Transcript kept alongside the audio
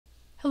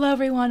Hello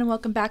everyone and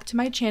welcome back to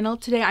my channel.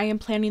 Today I am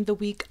planning the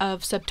week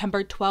of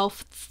September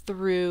 12th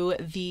through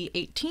the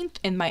 18th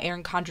in my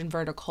Erin Condren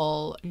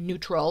Vertical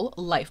Neutral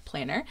Life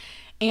Planner.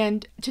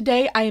 And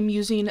today I am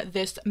using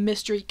this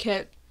mystery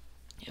kit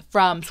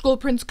from Scribble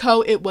Prints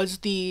Co. It was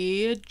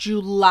the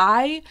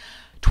July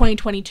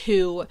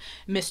 2022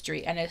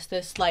 mystery, and it's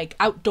this like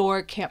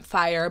outdoor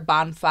campfire,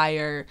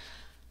 bonfire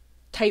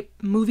type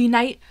movie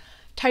night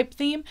type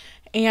theme.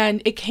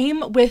 And it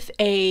came with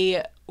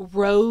a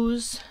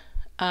rose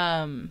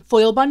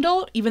foil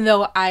bundle, even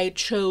though I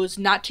chose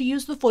not to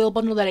use the foil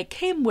bundle that it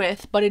came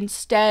with, but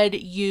instead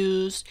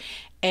used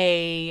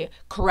a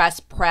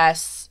Caress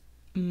Press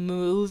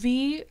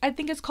movie, I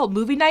think it's called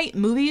Movie Night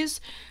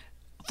Movies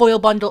foil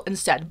bundle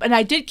instead. And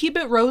I did keep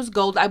it rose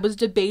gold. I was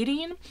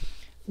debating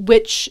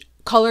which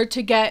color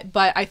to get,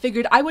 but I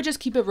figured I would just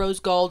keep it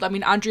rose gold. I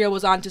mean, Andrea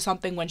was onto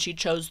something when she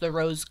chose the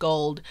rose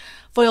gold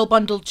foil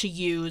bundle to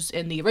use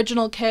in the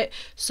original kit,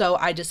 so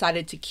I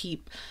decided to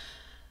keep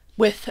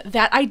with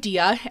that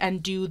idea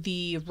and do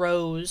the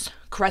rose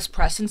Caress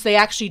Press, since they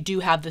actually do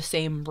have the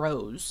same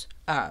rose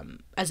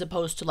as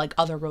opposed to like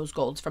other rose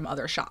golds from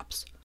other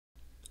shops.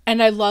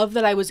 And I love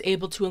that I was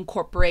able to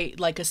incorporate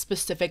like a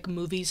specific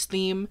movies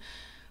theme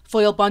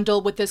foil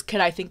bundle with this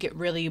kit. I think it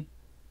really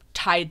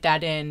tied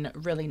that in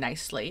really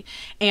nicely.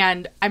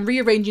 And I'm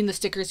rearranging the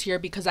stickers here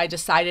because I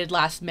decided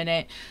last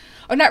minute,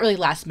 or not really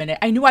last minute,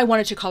 I knew I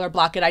wanted to color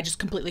block it. I just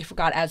completely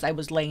forgot as I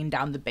was laying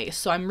down the base.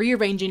 So I'm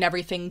rearranging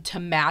everything to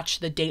match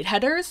the date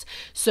headers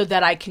so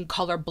that I can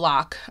color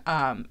block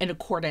in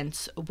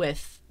accordance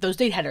with those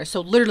date headers. So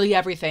literally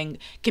everything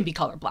can be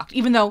color blocked,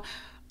 even though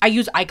I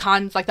use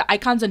icons, like the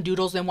icons and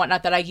doodles and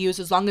whatnot that I use,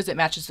 as long as it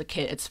matches the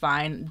kit, it's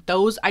fine.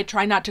 Those I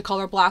try not to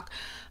color block,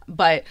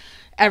 but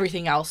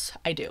everything else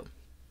I do.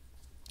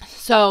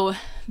 So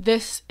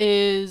this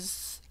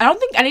is, I don't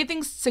think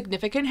anything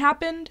significant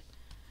happened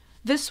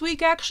this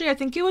week, actually. I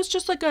think it was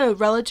just like a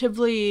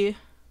relatively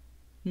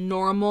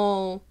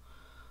normal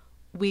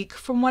week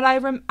from what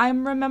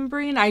I'm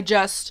remembering. I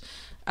just,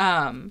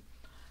 I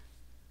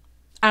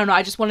don't know,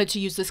 I just wanted to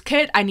use this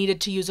kit. I needed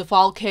to use a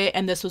fall kit,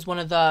 and this was one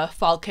of the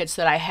fall kits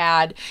that I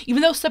had.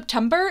 Even though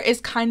September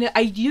is kind of,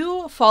 I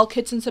do fall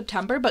kits in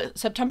September, but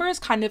September is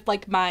kind of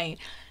like my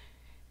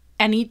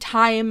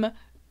anytime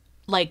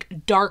like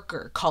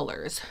darker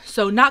colors.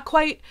 So not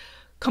quite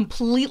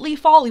completely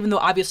fall, even though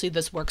obviously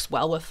this works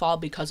well with fall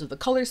because of the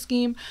color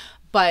scheme,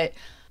 but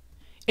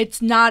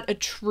it's not a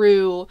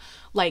true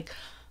like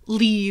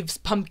leaves,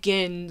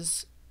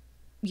 pumpkins,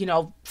 you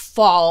know,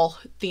 fall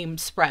themed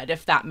spread,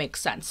 if that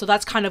makes sense. So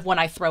that's kind of when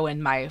I throw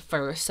in my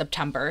for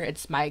September.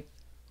 It's my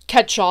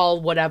catch-all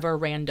whatever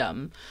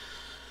random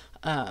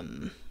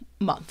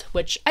month,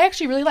 which I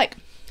actually really like.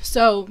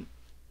 So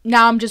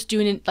now I'm just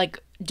doing it like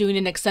doing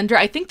an extender.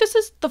 I think this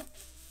is the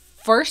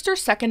first or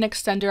second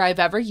extender I've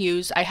ever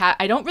used.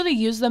 I don't really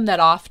use them that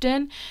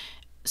often,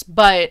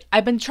 but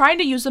I've been trying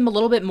to use them a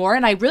little bit more,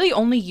 and I really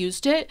only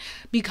used it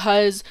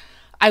because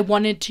I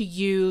wanted to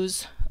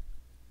use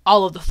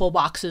all of the full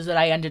boxes that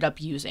I ended up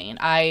using.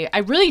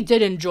 I really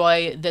did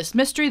enjoy this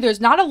mystery.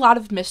 There's not a lot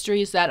of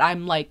mysteries that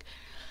I'm like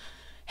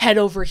head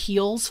over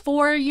heels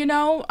for, you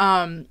know.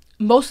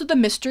 Most of the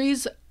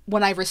mysteries,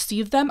 when I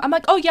receive them, I'm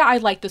like, oh yeah, I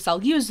like this,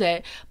 I'll use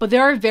it. But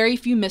there are very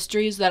few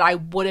mysteries that I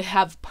would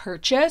have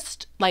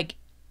purchased, like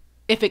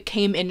if it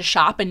came in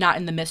shop and not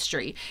in the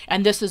mystery.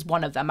 And this is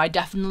one of them. I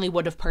definitely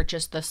would have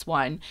purchased this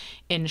one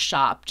in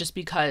shop just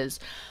because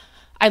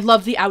I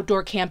love the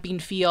outdoor camping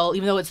feel,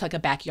 even though it's like a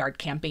backyard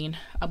camping,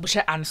 which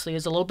honestly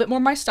is a little bit more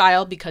my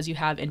style because you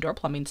have indoor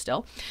plumbing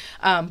still.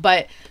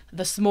 But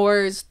the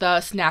s'mores, the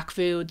snack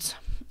foods,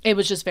 it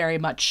was just very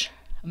much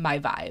my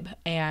vibe,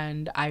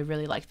 and I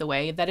really like the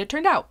way that it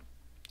turned out.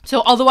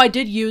 So although I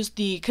did use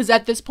because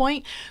at this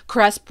point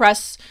Caress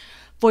Press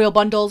foil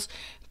bundles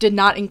did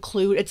not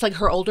include, it's like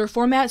her older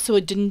format, so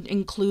it didn't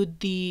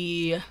include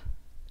the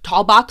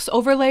tall box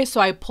overlay,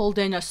 so I pulled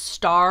in a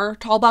star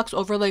tall box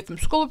overlay from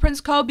Scribble Prints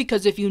Co.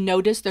 because if you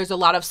notice, there's a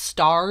lot of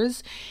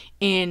stars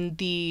in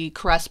the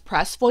Caress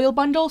Press foil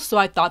bundle, so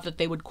I thought that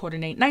they would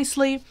coordinate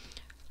nicely.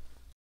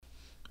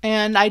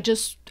 And I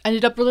just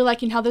ended up really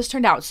liking how this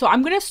turned out. So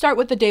I'm going to start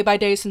with the day by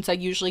day, since I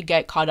usually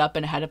get caught up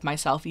and ahead of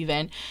myself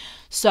even.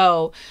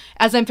 So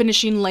as I'm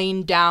finishing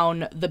laying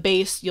down the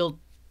base, you'll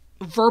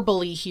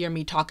verbally hear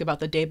me talk about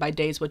the day by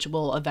days, which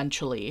will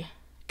eventually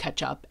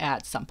catch up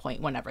at some point,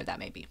 whenever that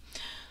may be.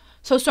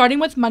 So starting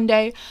with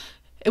Monday,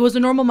 it was a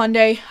normal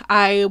Monday.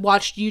 I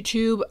watched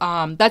YouTube.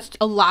 That's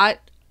a lot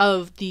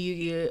of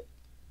the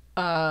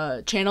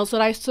channels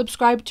that I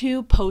subscribe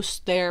to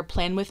post their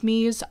plan with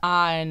me's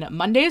on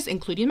Mondays,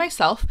 including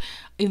myself,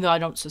 even though I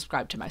don't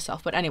subscribe to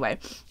myself. But anyway,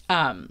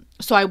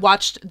 so I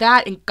watched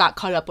that and got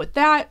caught up with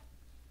that.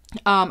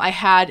 I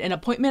had an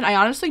appointment. I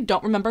honestly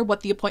don't remember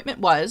what the appointment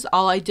was.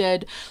 All I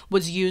did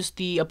was use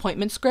the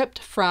appointment script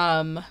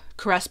from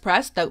Caress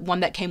Press, that one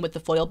that came with the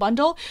foil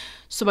bundle.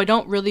 So I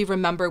don't really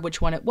remember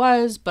which one it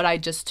was, but I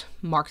just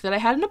marked that I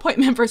had an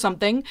appointment for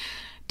something.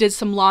 Did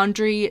some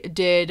laundry,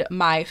 did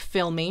my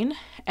filming,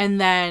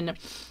 and then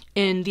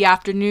In the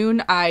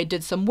afternoon, I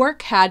did some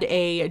work, had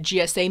a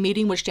GSA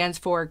meeting, which stands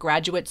for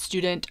Graduate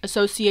Student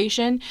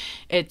Association.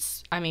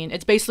 It's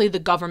basically the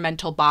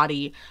governmental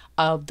body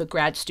of the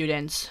grad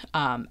students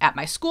at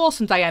my school,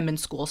 since I am in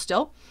school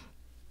still.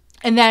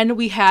 And then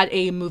we had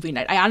a movie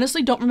night. I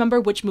honestly don't remember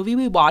which movie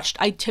we watched.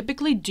 I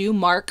typically do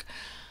mark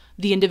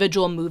the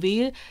individual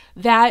movie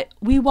that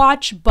we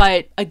watch,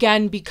 but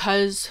again,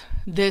 because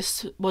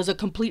this was a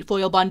complete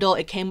foil bundle,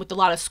 it came with a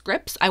lot of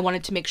scripts. I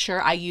wanted to make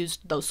sure I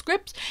used those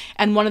scripts,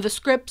 and one of the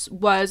scripts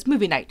was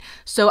movie night.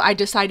 So I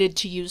decided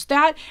to use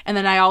that, and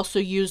then I also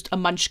used a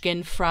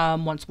munchkin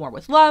from Once More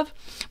with Love,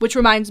 which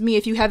reminds me,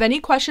 if you have any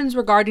questions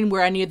regarding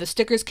where any of the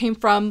stickers came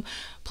from,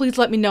 please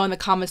let me know in the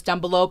comments down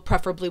below,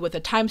 preferably with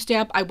a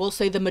timestamp. I will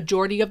say the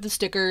majority of the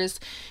stickers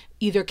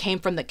either came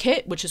from the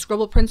kit, which is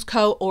Scribble Prints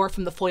Co., or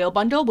from the foil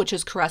bundle, which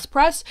is Caress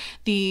Press.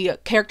 The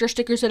character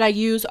stickers that I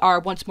use are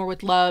Once More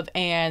with Love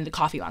and the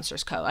Coffee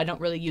Monsters Co. I don't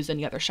really use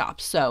any other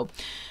shops. So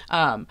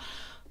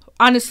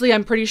honestly,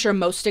 I'm pretty sure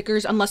most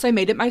stickers, unless I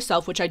made it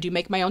myself, which I do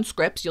make my own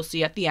scripts, you'll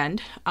see at the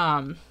end.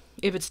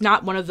 If it's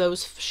not one of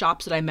those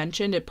shops that I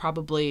mentioned, that's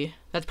probably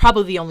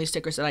the only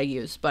stickers that I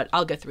use, but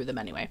I'll get through them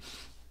anyway.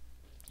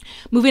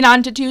 Moving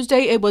on to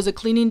Tuesday, it was a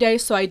cleaning day,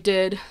 so I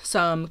did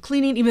some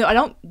cleaning, even though I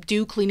don't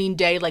do cleaning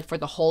day like for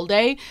the whole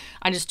day.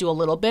 I just do a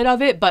little bit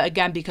of it, but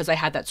again, because I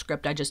had that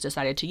script, I just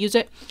decided to use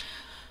it.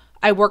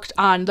 I worked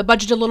on the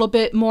budget a little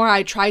bit more.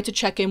 I tried to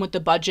check in with the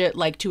budget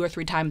like 2 or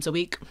 3 times a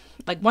week,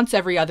 like once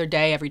every other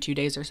day, every 2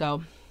 days or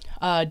so.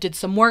 Did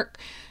some work,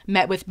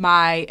 met with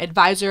my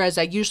advisor as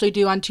I usually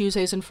do on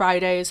Tuesdays and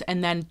Fridays,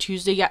 and then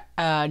Tuesday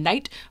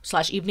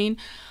night/evening,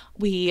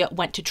 we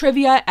went to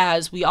trivia,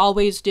 as we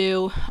always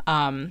do.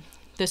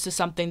 This is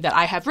something that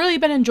I have really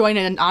been enjoying,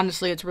 and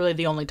honestly, it's really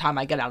the only time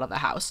I get out of the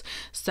house.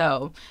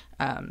 So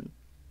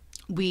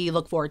we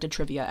look forward to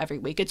trivia every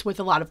week. It's with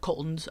a lot of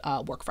Colton's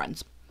work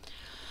friends.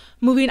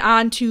 Moving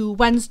on to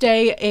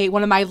Wednesday,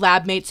 one of my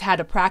lab mates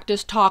had a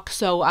practice talk,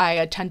 so I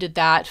attended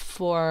that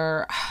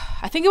for,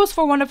 I think it was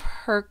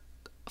for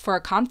for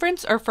a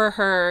conference or for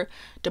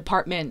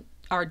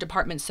our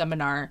department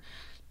seminar.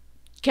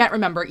 Can't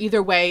remember.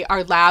 Either way,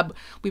 our lab,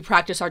 we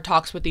practice our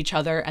talks with each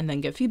other and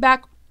then give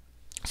feedback.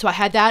 So I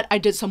had that. I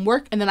did some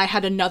work, and then I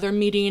had another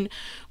meeting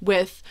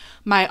with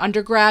my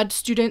undergrad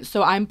students.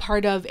 So I'm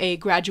part of a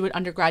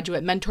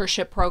undergraduate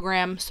mentorship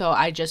program. So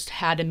I just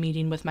had a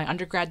meeting with my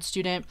undergrad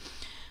student.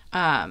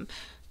 Colton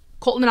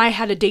and I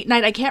had a date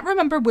night. I can't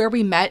remember where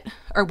we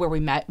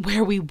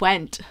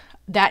went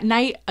that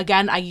night.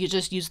 Again, I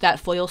just used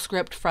that foil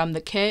script from the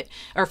kit,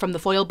 or from the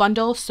foil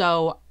bundle.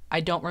 So I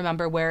don't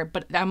remember where,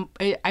 but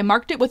I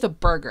marked it with a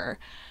burger.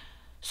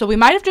 So we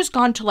might have just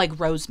gone to like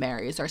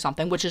Rosemary's or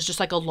something, which is just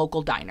like a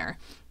local diner.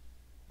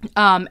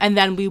 And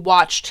then we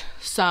watched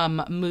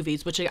some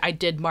movies, which I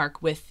did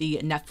mark with the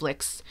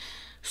Netflix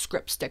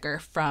script sticker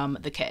from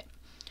the kit.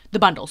 The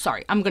bundle,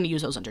 sorry. I'm going to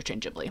use those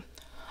interchangeably.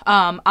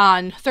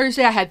 On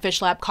Thursday, I had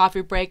Fish Lab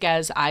coffee break,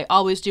 as I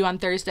always do on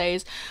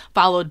Thursdays,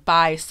 followed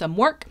by some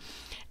work.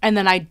 And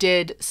then I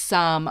did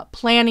some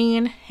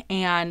planning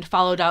and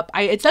followed up.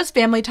 It says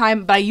family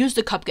time, but I used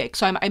a cupcake.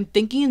 So I'm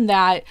thinking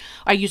that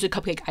I used a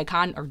cupcake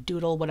icon or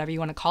doodle, whatever you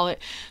want to call it.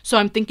 So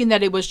I'm thinking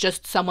that it was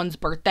just someone's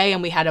birthday,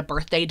 and we had a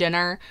birthday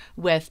dinner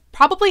with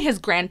probably his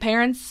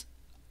grandparents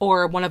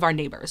or one of our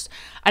neighbors.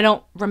 I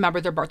don't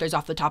remember their birthdays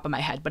off the top of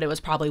my head, but it was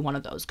probably one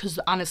of those, because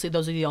honestly,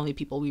 those are the only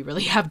people we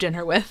really have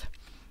dinner with.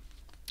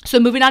 So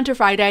moving on to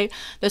Friday,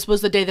 this was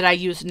the day that I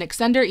used an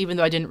extender, even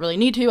though I didn't really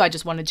need to. I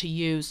just wanted to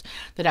use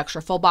that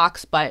extra full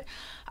box, but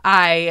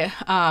I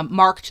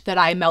marked that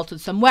I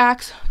melted some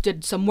wax,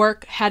 did some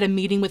work, had a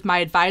meeting with my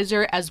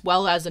advisor as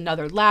well as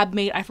another lab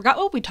mate. I forgot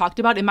what we talked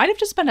about. It might have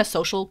just been a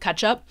social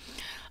catch-up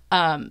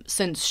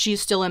since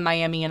she's still in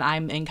Miami and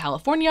I'm in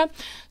California.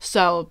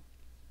 So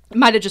it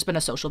might have just been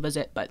a social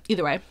visit, but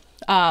either way.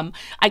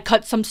 I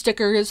cut some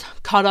stickers,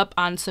 caught up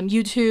on some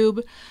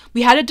YouTube.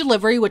 We had a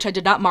delivery, which I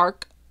did not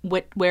mark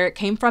where it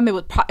came from.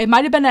 It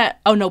might have been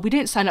oh no, we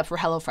didn't sign up for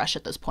HelloFresh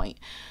at this point.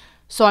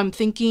 So I'm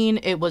thinking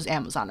it was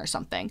Amazon or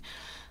something.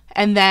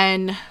 And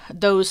then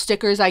those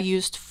stickers I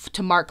used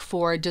to mark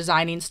for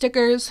designing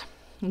stickers,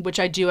 which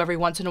I do every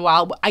once in a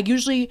while. I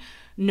usually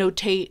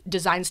notate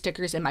design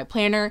stickers in my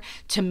planner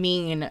to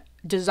mean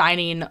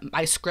designing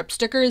my script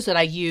stickers that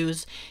I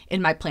use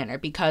in my planner,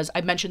 because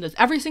I mention this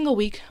every single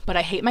week, but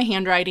I hate my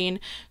handwriting,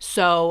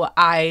 so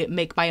I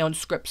make my own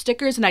script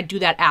stickers, and I do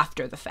that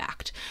after the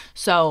fact.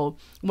 So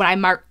when I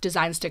mark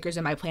design stickers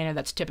in my planner,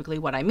 that's typically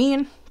what I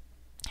mean.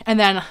 And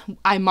then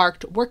I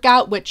marked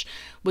workout, which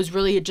was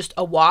really just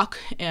a walk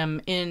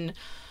in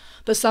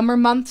the summer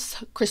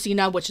months.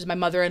 Christina, which is my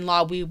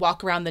mother-in-law, we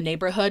walk around the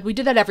neighborhood. We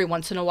do that every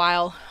once in a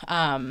while,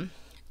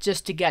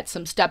 just to get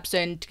some steps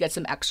in, to get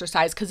some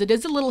exercise, because it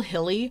is a little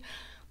hilly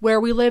where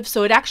we live,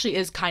 so it actually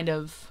is kind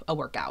of a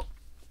workout.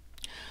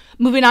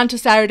 Moving on to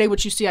Saturday,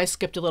 which you see I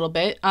skipped a little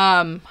bit,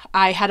 I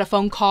had a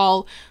phone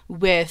call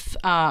with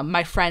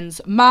my friend's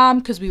mom,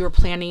 because we were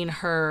planning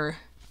her,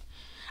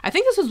 I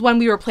think this was when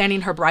we were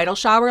planning her bridal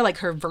shower, like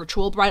her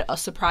virtual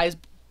surprise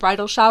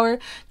bridal shower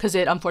because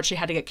it unfortunately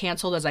had to get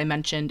canceled, as I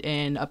mentioned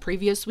in a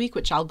previous week,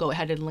 which I'll go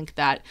ahead and link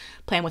that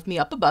plan with me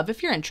up above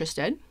if you're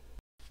interested.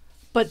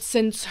 But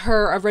since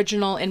her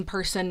original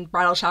in-person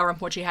bridal shower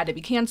unfortunately had to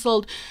be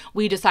canceled,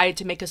 we decided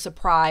to make a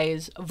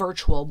surprise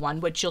virtual one,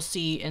 which you'll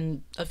see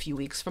in a few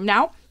weeks from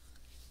now.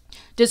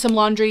 Did some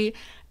laundry,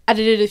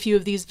 edited a few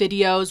of these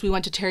videos. We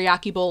went to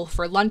Teriyaki Bowl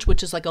for lunch,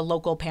 which is like a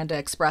local Panda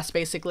Express,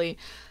 basically.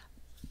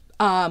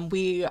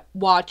 We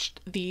watched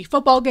the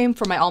football game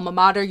for my alma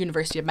mater,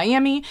 University of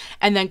Miami,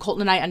 and then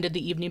Colton and I ended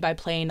the evening by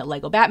playing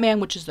Lego Batman,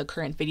 which is the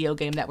current video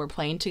game that we're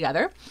playing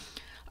together.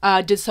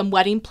 Did some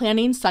wedding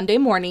planning Sunday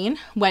morning,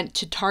 went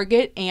to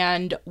Target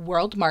and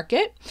World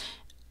Market,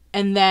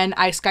 and then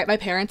I Skyped my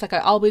parents like I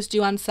always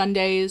do on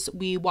Sundays.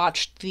 We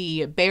watched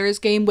the Bears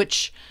game,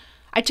 which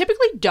I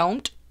typically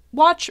don't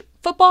watch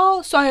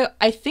football, so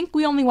I think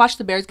we only watched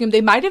the Bears game. They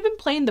might have been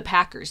playing the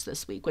Packers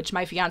this week, which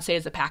my fiance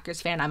is a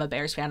Packers fan. I'm a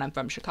Bears fan. I'm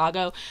from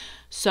Chicago,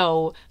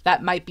 so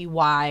that might be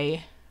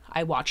why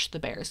I watched the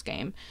Bears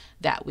game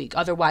that week.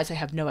 Otherwise, I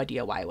have no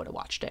idea why I would have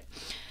watched it.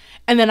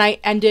 And then I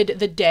ended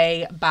the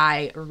day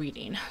by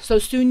reading. So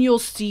soon you'll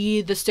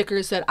see the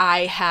stickers that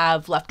I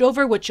have left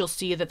over, which you'll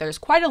see that there's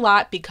quite a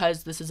lot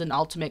because this is an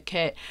ultimate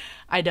kit.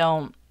 I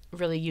don't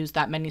really use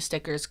that many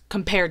stickers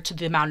compared to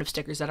the amount of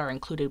stickers that are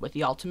included with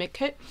the ultimate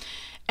kit.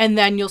 And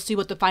then you'll see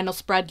what the final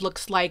spread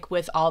looks like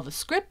with all the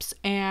scripts,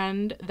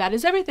 and that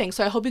is everything.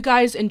 So I hope you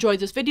guys enjoyed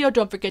this video.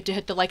 Don't forget to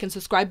hit the like and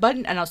subscribe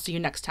button, and I'll see you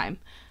next time.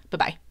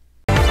 Bye-bye.